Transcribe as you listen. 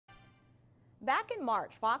Back in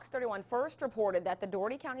March, Fox 31 first reported that the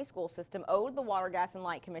Dougherty County School System owed the Water, Gas, and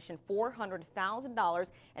Light Commission $400,000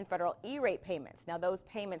 in federal E-rate payments. Now, those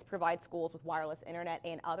payments provide schools with wireless internet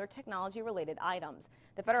and other technology-related items.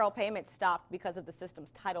 The federal payments stopped because of the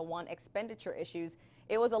system's Title I expenditure issues.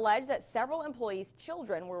 It was alleged that several employees'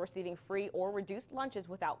 children were receiving free or reduced lunches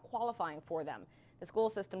without qualifying for them. The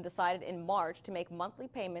school system decided in March to make monthly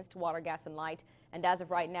payments to Water, Gas, and Light, and as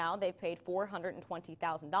of right now, they've paid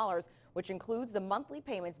 $420,000, which includes the monthly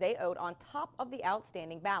payments they owed on top of the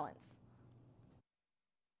outstanding balance.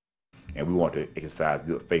 And we want to exercise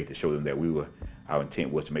good faith to show them that our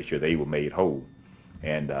intent was to make sure they were made whole.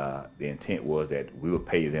 And the intent was that we would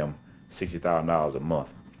pay them $60,000 a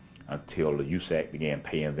month until the USAC began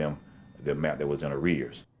paying them the amount that was in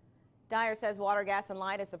arrears. Dyer says Water, Gas, and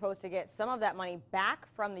Light is supposed to get some of that money back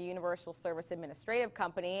from the Universal Service Administrative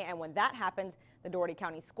Company, and when that happens, the Dougherty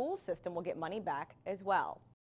County School System will get money back as well.